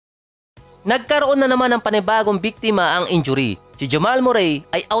Nagkaroon na naman ng panibagong biktima ang injury. Si Jamal Murray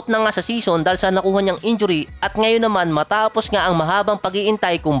ay out na nga sa season dahil sa nakuha niyang injury at ngayon naman matapos nga ang mahabang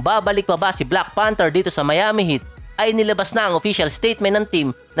pag-iintay kung babalik pa ba si Black Panther dito sa Miami Heat ay nilabas na ang official statement ng team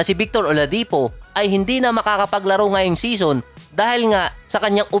na si Victor Oladipo ay hindi na makakapaglaro ngayong season dahil nga sa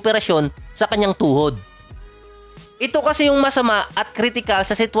kanyang operasyon sa kanyang tuhod. Ito kasi yung masama at critical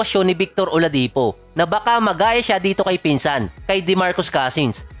sa sitwasyon ni Victor Oladipo na baka magaya siya dito kay pinsan, kay Demarcus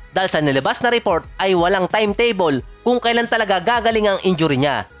Cousins. Dahil sa nilabas na report ay walang timetable kung kailan talaga gagaling ang injury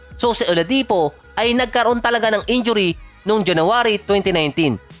niya. So si Oladipo ay nagkaroon talaga ng injury noong January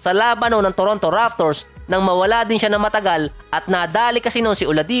 2019 sa laban ng Toronto Raptors nang mawala din siya na matagal at nadali kasi noon si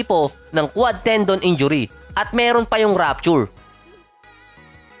Oladipo ng quad tendon injury at meron pa yung rupture.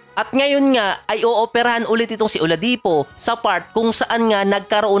 At ngayon nga ay ooperahan ulit itong si Oladipo sa part kung saan nga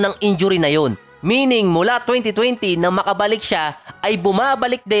nagkaroon ng injury na yon. Meaning mula 2020 na makabalik siya ay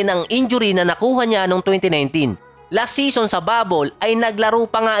bumabalik din ang injury na nakuha niya noong 2019. Last season sa bubble ay naglaro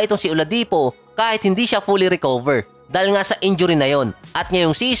pa nga itong si Oladipo kahit hindi siya fully recover dahil nga sa injury na yon. At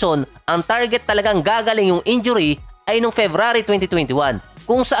ngayong season, ang target talagang gagaling yung injury ay noong February 2021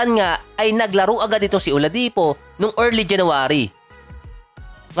 kung saan nga ay naglaro agad itong si Oladipo noong early January.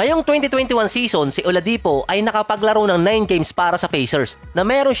 Ngayong 2021 season, si Oladipo ay nakapaglaro ng 9 games para sa Pacers na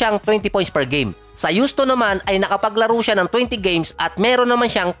meron siyang 20 points per game. Sa Houston naman ay nakapaglaro siya ng 20 games at meron naman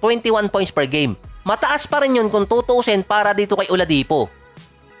siyang 21 points per game. Mataas pa rin yun kung tutuusin para dito kay Oladipo.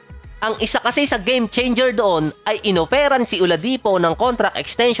 Ang isa kasi sa game changer doon ay inoferan si Oladipo ng contract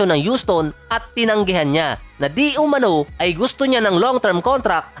extension ng Houston at tinanggihan niya na di umano ay gusto niya ng long-term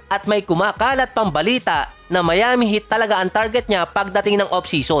contract at may kumakalat pang balita na Miami Heat talaga ang target niya pagdating ng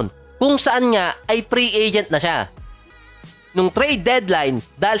off-season kung saan nga ay free agent na siya. Nung trade deadline,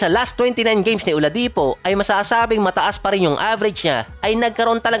 dahil sa last 29 games ni Oladipo ay masasabing mataas pa rin yung average niya ay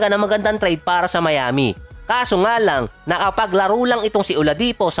nagkaroon talaga ng magandang trade para sa Miami. Kaso nga lang, nakapaglaro lang itong si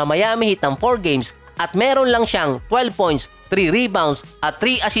Oladipo sa Miami Heat ng 4 games at meron lang siyang 12 points, 3 rebounds at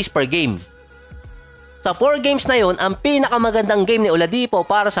 3 assists per game. Sa 4 games na yon, ang pinakamagandang game ni Oladipo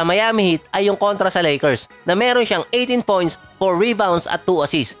para sa Miami Heat ay yung kontra sa Lakers na meron siyang 18 points, 4 rebounds at 2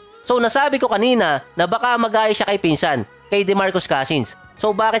 assists. So nasabi ko kanina na baka magaya siya kay pinsan, kay Demarcus Cousins.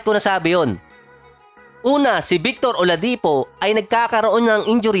 So bakit ko nasabi yon? Una, si Victor Oladipo ay nagkakaroon ng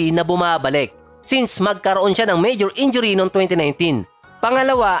injury na bumabalik since magkaroon siya ng major injury noong 2019.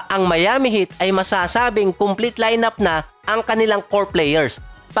 Pangalawa, ang Miami Heat ay masasabing complete lineup na ang kanilang core players.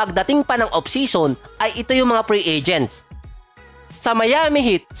 Pagdating pa ng off-season ay ito yung mga free agents. Sa Miami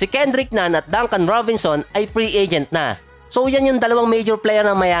Heat, si Kendrick Nunn at Duncan Robinson ay free agent na. So yan yung dalawang major player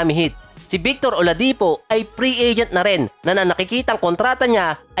ng Miami Heat. Si Victor Oladipo ay free agent na rin na nakikitang kontrata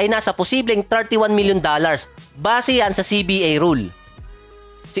niya ay nasa posibleng $31 million base yan sa CBA rule.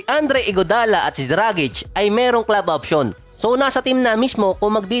 Si Andre Iguodala at si Dragic ay merong club option. So nasa team na mismo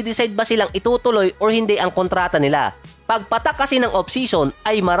kung magdi-decide ba silang itutuloy or hindi ang kontrata nila. Pagpatak kasi ng off-season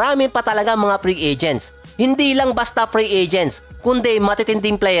ay marami pa talaga mga free agents. Hindi lang basta free agents, kundi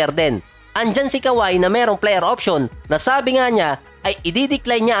matitinding player din. Andyan si Kawhi na merong player option na sabi nga niya ay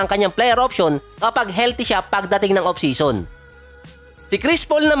i-decline niya ang kanyang player option kapag healthy siya pagdating ng off-season. Si Chris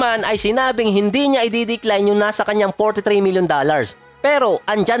Paul naman ay sinabing hindi niya i-decline yung nasa kanyang $43 million. Pero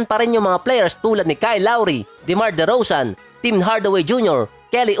andyan pa rin yung mga players tulad ni Kyle Lowry, DeMar DeRozan, Tim Hardaway Jr.,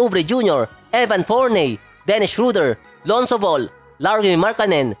 Kelly Oubre Jr., Evan Fournier, Dennis Schroeder, Lonzo Ball, Lauri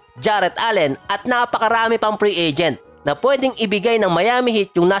Markkanen, Jarrett Allen at napakarami pang free agent na pwedeng ibigay ng Miami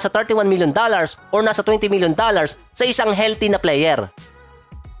Heat yung nasa $31 million or nasa $20 million sa isang healthy na player.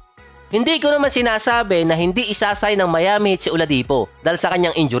 Hindi ko naman sinasabi na hindi isasay ng Miami Heat si Oladipo dahil sa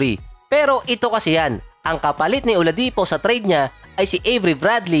kanyang injury. Pero ito kasi yan, ang kapalit ni Oladipo sa trade niya ay si Avery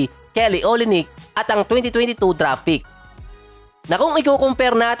Bradley, Kelly Olynyk at ang 2022 draft pick. Na kung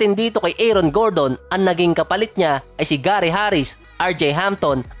i-compare natin dito kay Aaron Gordon, ang naging kapalit niya ay si Gary Harris, RJ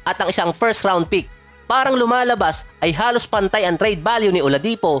Hampton at ang isang first round pick. Parang lumalabas ay halos pantay ang trade value ni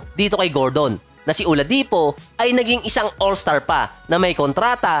Oladipo dito kay Gordon. Na si Oladipo ay naging isang all-star pa na may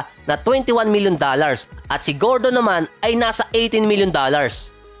kontrata na $21 million at si Gordon naman ay nasa $18 million.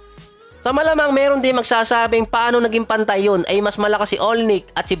 Sa malamang meron din magsasabing paano naging pantay yun ay mas malakas si Olynyk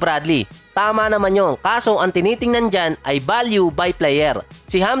at si Bradley. Tama naman yun, kaso ang tinitingnan dyan ay value by player.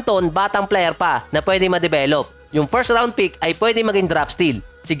 Si Hampton batang player pa na pwede ma-develop. Yung first round pick ay pwede maging draft steal.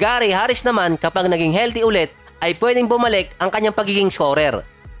 Si Gary Harris naman kapag naging healthy ulit ay pwedeng bumalik ang kanyang pagiging scorer.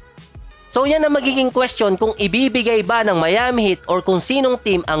 So yan ang magiging question kung ibibigay ba ng Miami Heat or kung sinong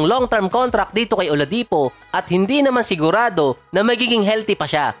team ang long-term contract dito kay Oladipo at hindi naman sigurado na magiging healthy pa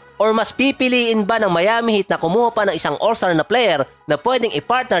siya or mas pipiliin ba ng Miami Heat na kumuha pa ng isang all-star na player na pwedeng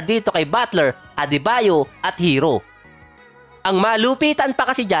i-partner dito kay Butler, Adebayo at Hero? Ang malupitan pa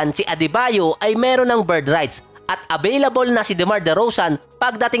kasi dyan, si Adebayo ay meron ng bird rights at available na si DeMar DeRozan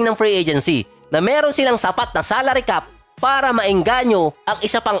pagdating ng free agency na meron silang sapat na salary cap para maengganyo ang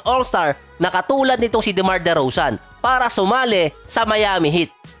isa pang all-star na katulad nitong si DeMar DeRozan para sumali sa Miami Heat.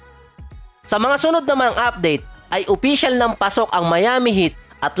 Sa mga sunod namang update ay official ng pasok ang Miami Heat,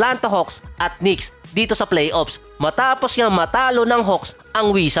 Atlanta Hawks at Knicks dito sa playoffs matapos nga matalo ng Hawks ang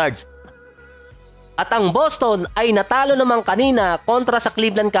Wizards. At ang Boston ay natalo naman kanina kontra sa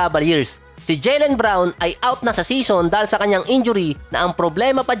Cleveland Cavaliers. Si Jaylen Brown ay out na sa season dahil sa kanyang injury na ang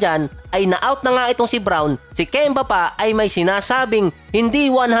problema pa dyan ay na-out na nga itong si Brown. Si Kemba pa ay may sinasabing hindi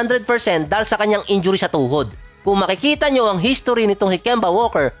 100% dahil sa kanyang injury sa tuhod. Kung makikita nyo ang history nitong si Kemba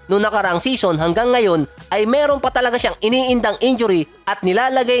Walker noong nakaraang season hanggang ngayon ay meron pa talaga siyang iniindang injury at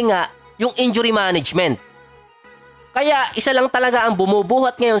nilalagay nga yung injury management. Kaya isa lang talaga ang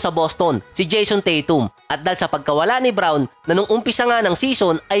bumubuhat ngayon sa Boston, si Jason Tatum. At dahil sa pagkawala ni Brown na nung umpisa nga ng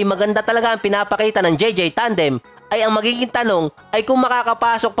season ay maganda talaga ang pinapakita ng JJ Tandem, ay ang magiging tanong ay kung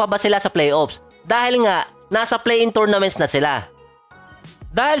makakapasok pa ba sila sa playoffs dahil nga nasa play-in tournaments na sila.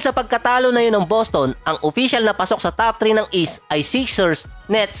 Dahil sa pagkatalo na yun ng Boston, ang official na pasok sa top 3 ng East ay Sixers,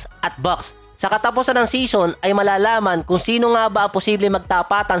 Nets at Bucks. Sa katapusan ng season ay malalaman kung sino nga ba ang posible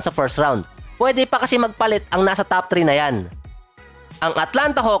magtapatan sa first round. Pwede pa kasi magpalit ang nasa top 3 na yan. Ang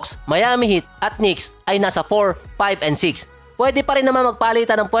Atlanta Hawks, Miami Heat at Knicks ay nasa 4, 5 and 6. Pwede pa rin naman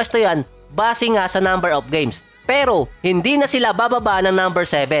magpalitan ng pwesto yan base nga sa number of games. Pero hindi na sila bababa ng number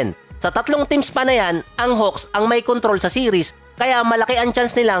 7. Sa tatlong teams pa na yan, ang Hawks ang may control sa series kaya malaki ang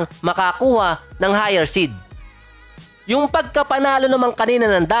chance nilang makakuha ng higher seed. Yung pagkapanalo naman kanina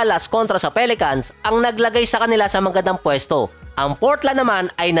ng Dallas kontra sa Pelicans ang naglagay sa kanila sa magandang pwesto. Ang Portland naman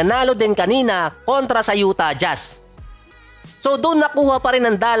ay nanalo din kanina kontra sa Utah Jazz. So doon nakuha pa rin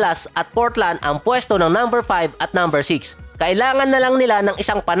ng Dallas at Portland ang pwesto ng number 5 at number 6. Kailangan na lang nila ng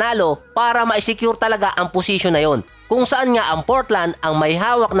isang panalo para ma-secure talaga ang posisyon na yon. Kung saan nga ang Portland ang may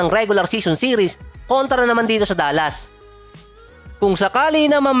hawak ng regular season series kontra naman dito sa Dallas. Kung sakali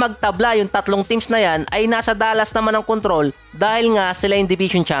naman magtabla yung tatlong teams na yan ay nasa Dallas naman ang control dahil nga sila yung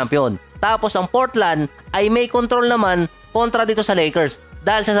division champion. Tapos ang Portland ay may control naman kontra dito sa Lakers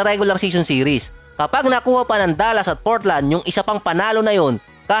dahil sa regular season series. Kapag nakuha pa ng Dallas at Portland yung isa pang panalo na yon,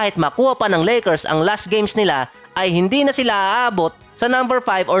 kahit makuha pa ng Lakers ang last games nila ay hindi na sila aabot sa number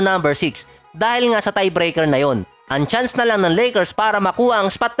 5 or number 6 dahil nga sa tiebreaker na yon. Ang chance na lang ng Lakers para makuha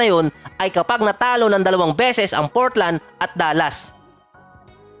ang spot na yon ay kapag natalo ng 2 beses ang Portland at Dallas.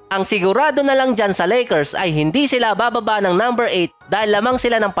 Ang sigurado na lang dyan sa Lakers ay hindi sila bababa ng number 8 dahil lamang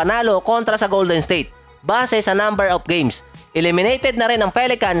sila ng panalo kontra sa Golden State base sa number of games. Eliminated na rin ang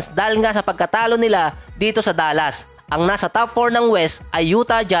Pelicans dahil nga sa pagkatalo nila dito sa Dallas. Ang nasa top 4 ng West ay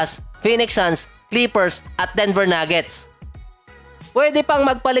Utah Jazz, Phoenix Suns, Clippers at Denver Nuggets. Pwede pang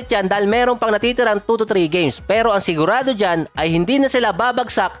magpalit yan dahil meron pang natitirang 2 to 3 games pero ang sigurado dyan ay hindi na sila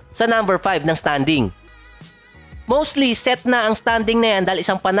babagsak sa number 5 ng standing. Mostly set na ang standing na yan dahil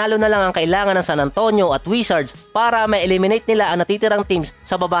isang panalo na lang ang kailangan ng San Antonio at Wizards para ma-eliminate nila ang natitirang teams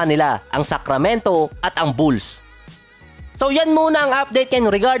sa baba nila, ang Sacramento at ang Bulls. So yan muna ang update yan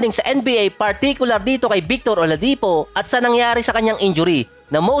regarding sa NBA, particular dito kay Victor Oladipo at sa nangyari sa kanyang injury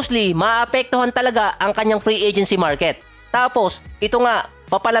na mostly maapektuhan talaga ang kanyang free agency market. Tapos ito nga,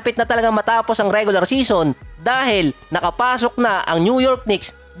 papalapit na talagang matapos ang regular season dahil nakapasok na ang New York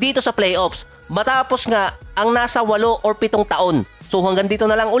Knicks dito sa playoffs. Matapos nga ang nasa 8 or 7 taon. So hanggang dito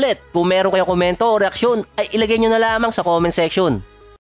na lang ulit. Kung meron kayong komento o reaksyon ay ilagay nyo na lamang sa comment section.